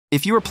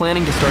If you are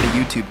planning to start a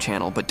YouTube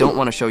channel but don't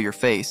want to show your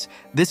face,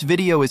 this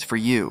video is for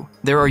you.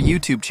 There are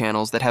YouTube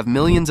channels that have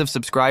millions of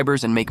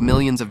subscribers and make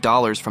millions of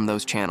dollars from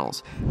those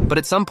channels. But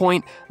at some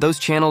point, those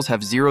channels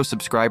have 0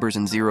 subscribers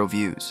and 0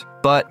 views.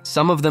 But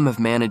some of them have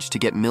managed to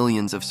get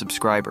millions of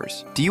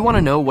subscribers. Do you want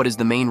to know what is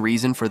the main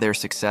reason for their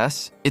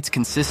success? It's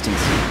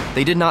consistency.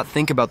 They did not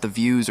think about the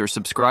views or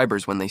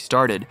subscribers when they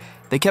started.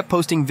 They kept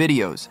posting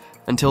videos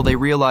until they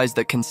realized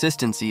that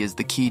consistency is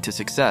the key to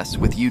success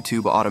with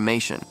YouTube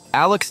automation.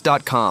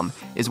 Alex.com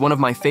is one of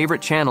my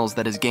favorite channels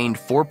that has gained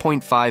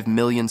 4.5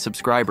 million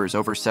subscribers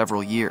over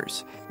several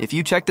years. If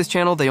you check this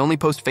channel, they only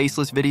post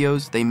faceless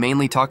videos, they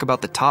mainly talk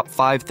about the top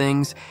 5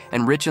 things,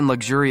 and rich and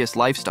luxurious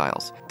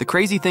lifestyles. The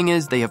crazy thing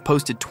is, they have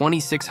posted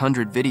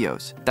 2,600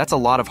 videos. That's a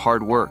lot of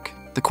hard work.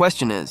 The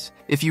question is,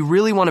 if you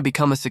really want to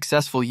become a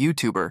successful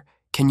YouTuber,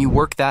 can you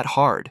work that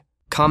hard?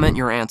 Comment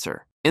your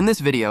answer. In this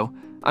video,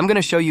 I'm going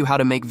to show you how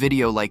to make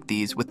video like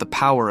these with the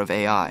power of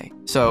AI.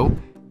 So,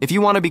 if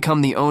you want to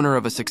become the owner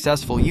of a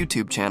successful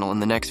YouTube channel in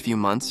the next few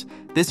months,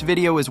 this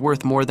video is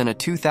worth more than a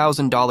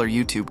 $2,000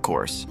 YouTube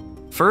course.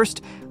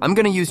 First, I'm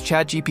going to use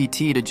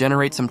ChatGPT to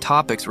generate some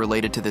topics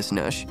related to this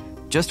niche.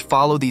 Just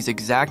follow these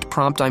exact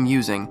prompt I'm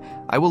using.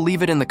 I will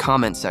leave it in the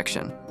comment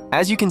section.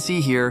 As you can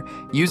see here,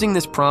 using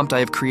this prompt I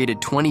have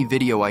created 20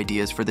 video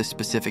ideas for this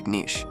specific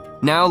niche.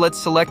 Now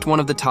let's select one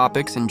of the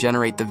topics and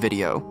generate the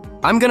video.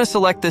 I'm going to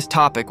select this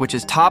topic, which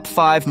is top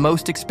 5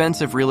 most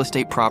expensive real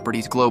estate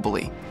properties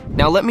globally.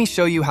 Now let me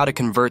show you how to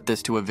convert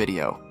this to a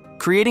video.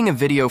 Creating a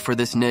video for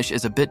this niche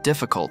is a bit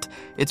difficult.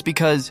 It's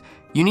because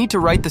you need to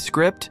write the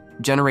script,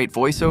 generate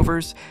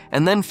voiceovers,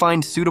 and then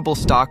find suitable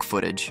stock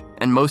footage.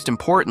 And most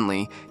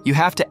importantly, you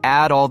have to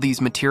add all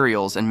these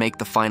materials and make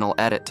the final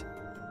edit.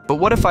 But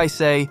what if I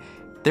say,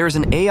 there's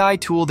an AI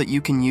tool that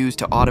you can use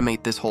to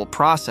automate this whole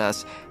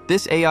process.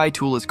 This AI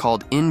tool is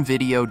called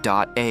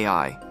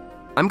InVideo.ai.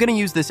 I'm going to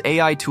use this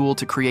AI tool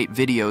to create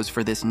videos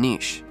for this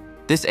niche.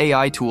 This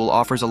AI tool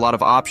offers a lot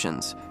of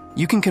options.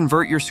 You can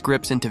convert your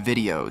scripts into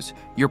videos,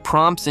 your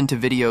prompts into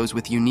videos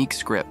with unique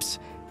scripts.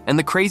 And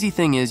the crazy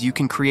thing is you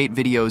can create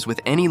videos with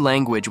any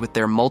language with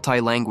their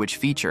multi-language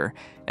feature,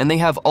 and they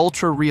have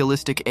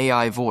ultra-realistic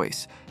AI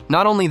voice.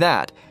 Not only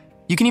that,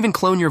 you can even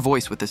clone your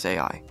voice with this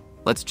AI.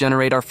 Let's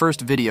generate our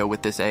first video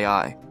with this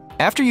AI.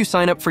 After you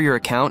sign up for your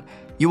account,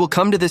 you will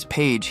come to this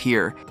page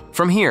here.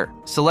 From here,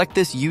 select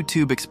this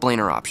YouTube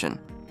explainer option.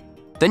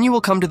 Then you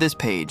will come to this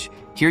page.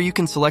 Here you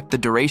can select the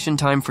duration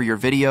time for your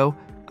video.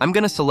 I'm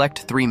going to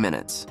select 3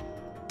 minutes.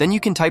 Then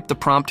you can type the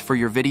prompt for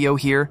your video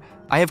here.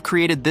 I have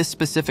created this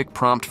specific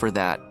prompt for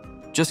that.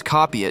 Just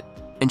copy it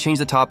and change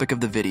the topic of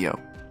the video.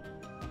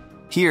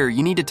 Here,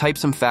 you need to type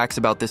some facts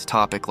about this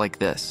topic like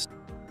this.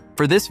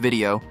 For this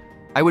video,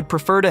 I would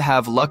prefer to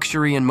have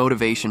luxury and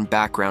motivation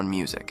background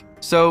music.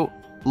 So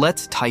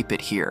let's type it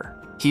here.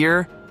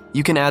 Here,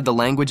 you can add the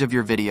language of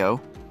your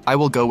video. I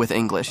will go with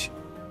English.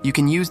 You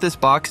can use this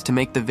box to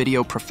make the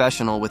video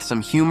professional with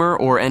some humor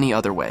or any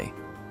other way.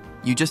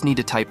 You just need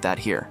to type that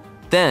here.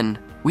 Then,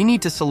 we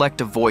need to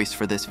select a voice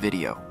for this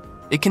video.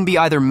 It can be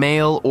either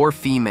male or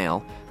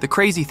female. The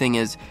crazy thing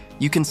is,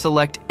 you can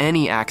select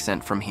any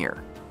accent from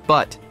here.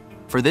 But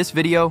for this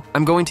video,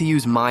 I'm going to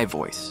use my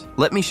voice.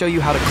 Let me show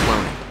you how to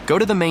clone it. Go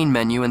to the main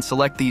menu and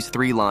select these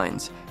 3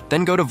 lines.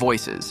 Then go to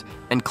Voices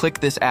and click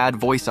this Add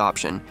Voice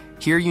option.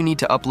 Here you need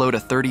to upload a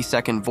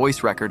 30-second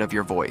voice record of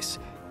your voice.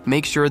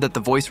 Make sure that the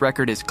voice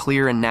record is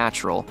clear and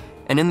natural.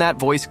 And in that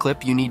voice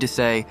clip, you need to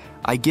say,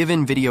 I give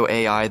InVideo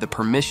AI the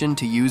permission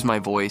to use my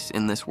voice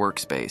in this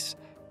workspace.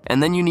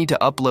 And then you need to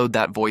upload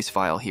that voice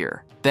file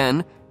here.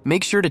 Then,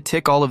 make sure to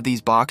tick all of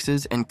these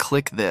boxes and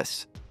click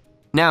this.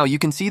 Now, you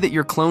can see that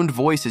your cloned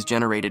voice is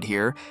generated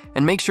here,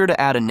 and make sure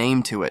to add a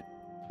name to it.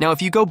 Now,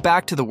 if you go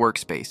back to the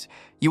workspace,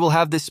 you will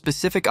have this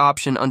specific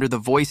option under the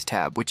Voice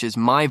tab, which is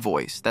My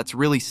Voice. That's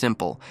really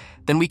simple.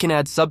 Then we can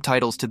add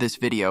subtitles to this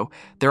video.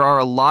 There are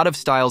a lot of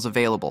styles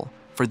available.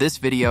 For this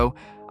video,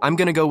 I'm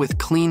going to go with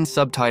clean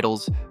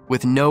subtitles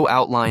with no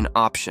outline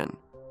option.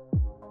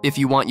 If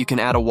you want, you can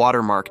add a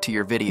watermark to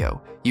your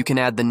video. You can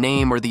add the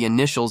name or the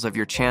initials of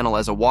your channel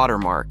as a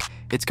watermark.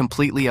 It's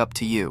completely up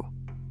to you.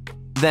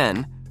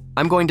 Then,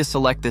 I'm going to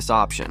select this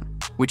option,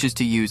 which is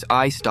to use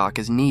iStock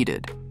as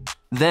needed.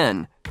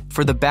 Then,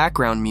 for the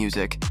background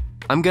music,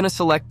 I'm going to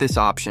select this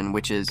option,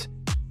 which is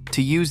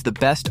to use the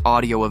best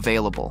audio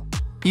available.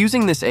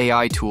 Using this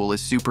AI tool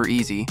is super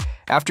easy.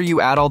 After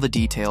you add all the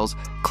details,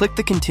 click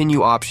the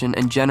Continue option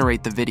and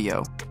generate the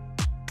video.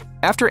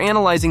 After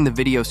analyzing the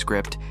video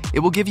script, it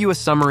will give you a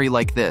summary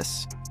like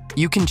this.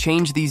 You can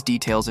change these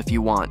details if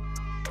you want.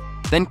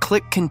 Then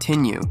click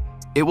Continue.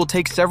 It will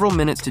take several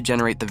minutes to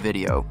generate the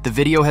video. The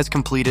video has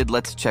completed.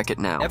 Let's check it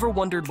now. Ever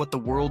wondered what the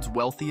world's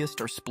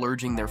wealthiest are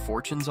splurging their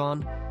fortunes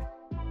on?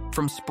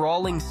 From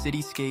sprawling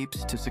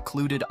cityscapes to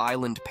secluded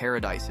island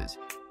paradises,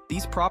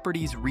 these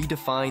properties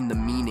redefine the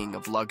meaning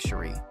of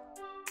luxury.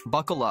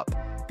 Buckle up,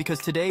 because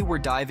today we're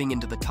diving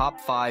into the top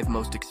 5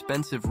 most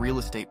expensive real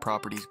estate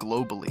properties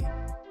globally.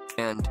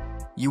 And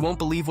you won't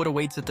believe what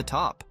awaits at the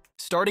top.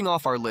 Starting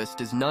off our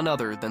list is none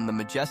other than the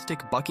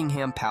majestic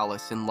Buckingham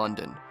Palace in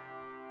London.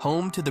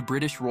 Home to the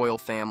British royal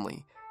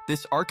family,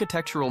 this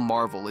architectural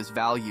marvel is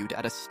valued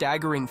at a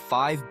staggering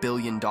 $5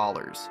 billion.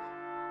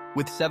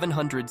 With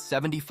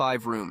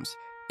 775 rooms,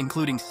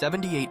 including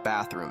 78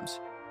 bathrooms,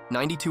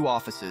 92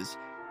 offices,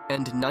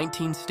 and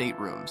 19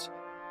 staterooms.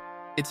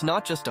 It's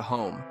not just a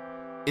home,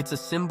 it's a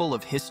symbol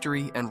of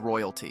history and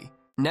royalty.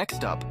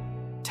 Next up,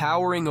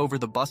 towering over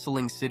the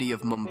bustling city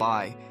of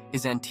Mumbai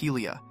is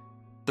Antilia,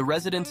 the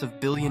residence of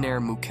billionaire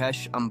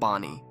Mukesh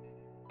Ambani.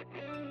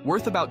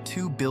 Worth about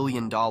 $2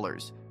 billion,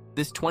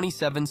 this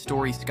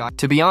 27-story sky...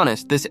 To be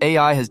honest, this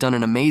AI has done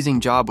an amazing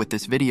job with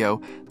this video.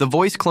 The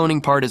voice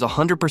cloning part is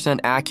 100%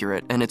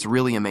 accurate, and it's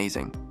really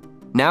amazing.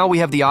 Now we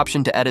have the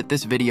option to edit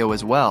this video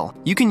as well.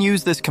 You can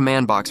use this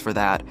command box for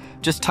that.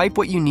 Just type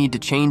what you need to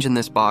change in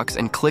this box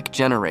and click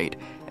generate,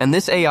 and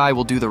this AI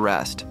will do the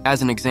rest.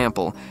 As an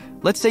example,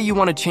 let's say you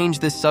want to change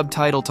this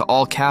subtitle to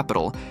all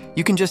capital.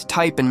 You can just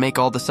type and make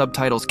all the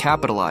subtitles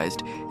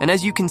capitalized, and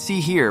as you can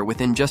see here,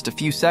 within just a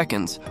few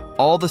seconds,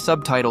 all the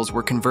subtitles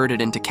were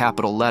converted into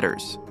capital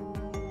letters.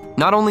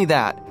 Not only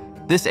that,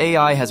 this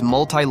AI has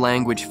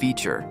multi-language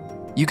feature.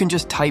 You can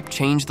just type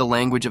change the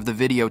language of the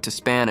video to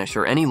Spanish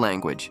or any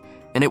language,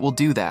 and it will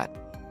do that.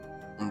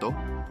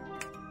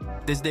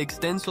 Desde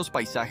extensos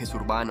paisajes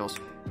urbanos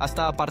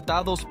hasta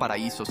apartados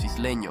paraísos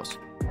isleños.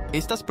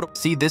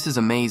 See, this is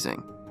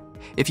amazing.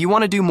 If you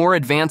want to do more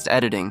advanced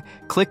editing,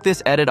 click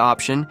this edit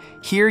option.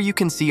 Here you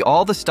can see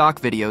all the stock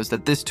videos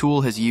that this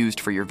tool has used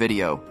for your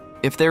video.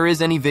 If there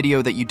is any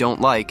video that you don't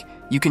like,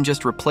 you can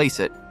just replace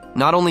it.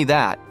 Not only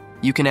that,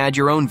 you can add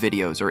your own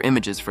videos or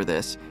images for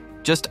this.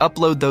 Just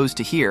upload those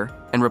to here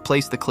and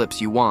replace the clips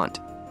you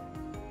want.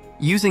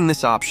 Using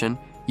this option,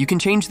 you can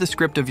change the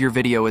script of your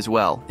video as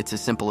well. It's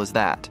as simple as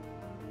that.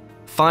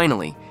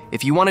 Finally,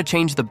 if you want to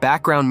change the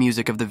background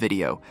music of the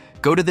video,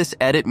 go to this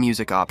edit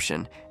music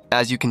option.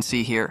 As you can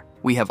see here,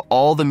 we have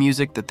all the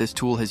music that this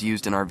tool has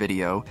used in our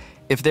video.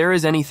 If there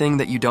is anything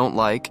that you don't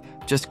like,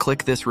 just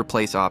click this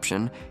replace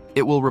option.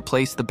 It will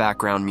replace the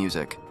background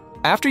music.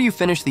 After you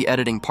finish the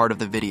editing part of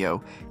the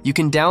video, you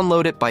can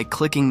download it by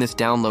clicking this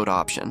download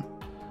option.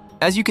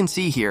 As you can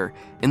see here,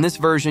 in this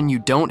version you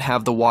don't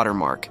have the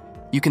watermark.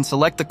 You can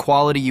select the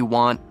quality you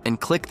want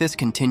and click this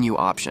continue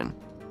option.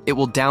 It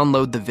will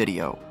download the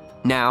video.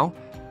 Now,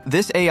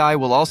 this AI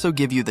will also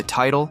give you the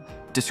title,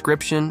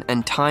 description,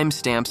 and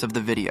timestamps of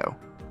the video.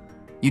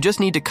 You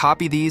just need to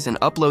copy these and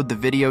upload the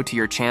video to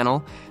your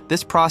channel.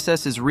 This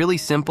process is really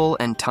simple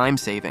and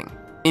time-saving.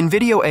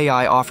 InVideo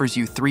AI offers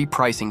you 3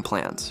 pricing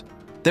plans.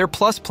 Their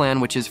Plus plan,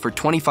 which is for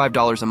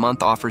 $25 a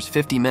month, offers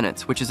 50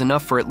 minutes, which is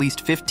enough for at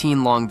least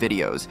 15 long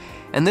videos.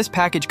 And this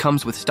package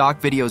comes with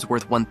stock videos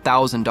worth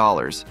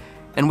 $1,000.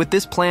 And with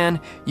this plan,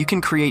 you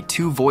can create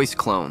 2 voice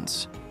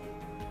clones.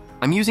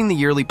 I'm using the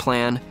yearly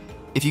plan.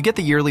 If you get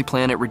the yearly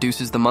plan, it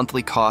reduces the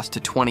monthly cost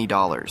to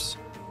 $20.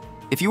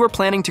 If you are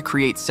planning to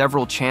create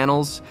several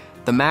channels,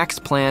 the max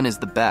plan is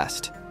the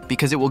best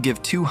because it will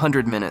give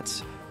 200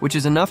 minutes, which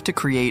is enough to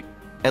create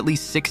at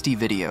least 60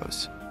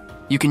 videos.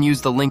 You can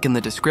use the link in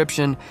the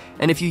description,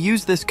 and if you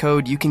use this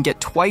code, you can get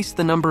twice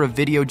the number of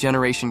video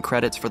generation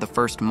credits for the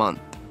first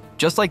month.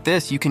 Just like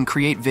this, you can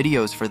create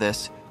videos for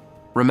this.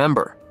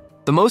 Remember,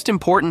 the most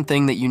important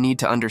thing that you need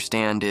to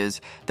understand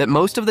is that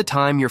most of the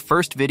time your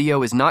first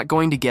video is not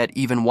going to get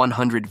even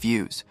 100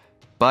 views.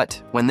 But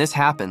when this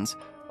happens,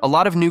 a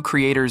lot of new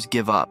creators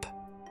give up.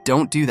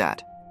 Don't do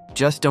that.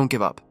 Just don't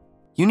give up.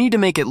 You need to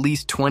make at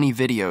least 20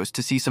 videos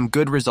to see some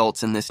good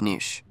results in this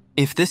niche.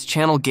 If this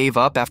channel gave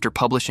up after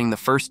publishing the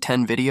first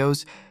 10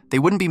 videos, they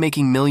wouldn't be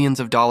making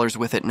millions of dollars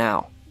with it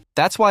now.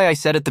 That's why I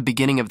said at the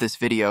beginning of this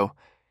video,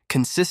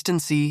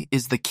 consistency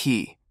is the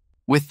key.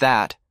 With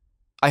that,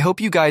 I hope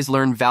you guys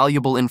learn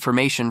valuable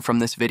information from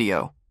this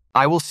video.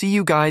 I will see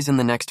you guys in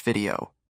the next video.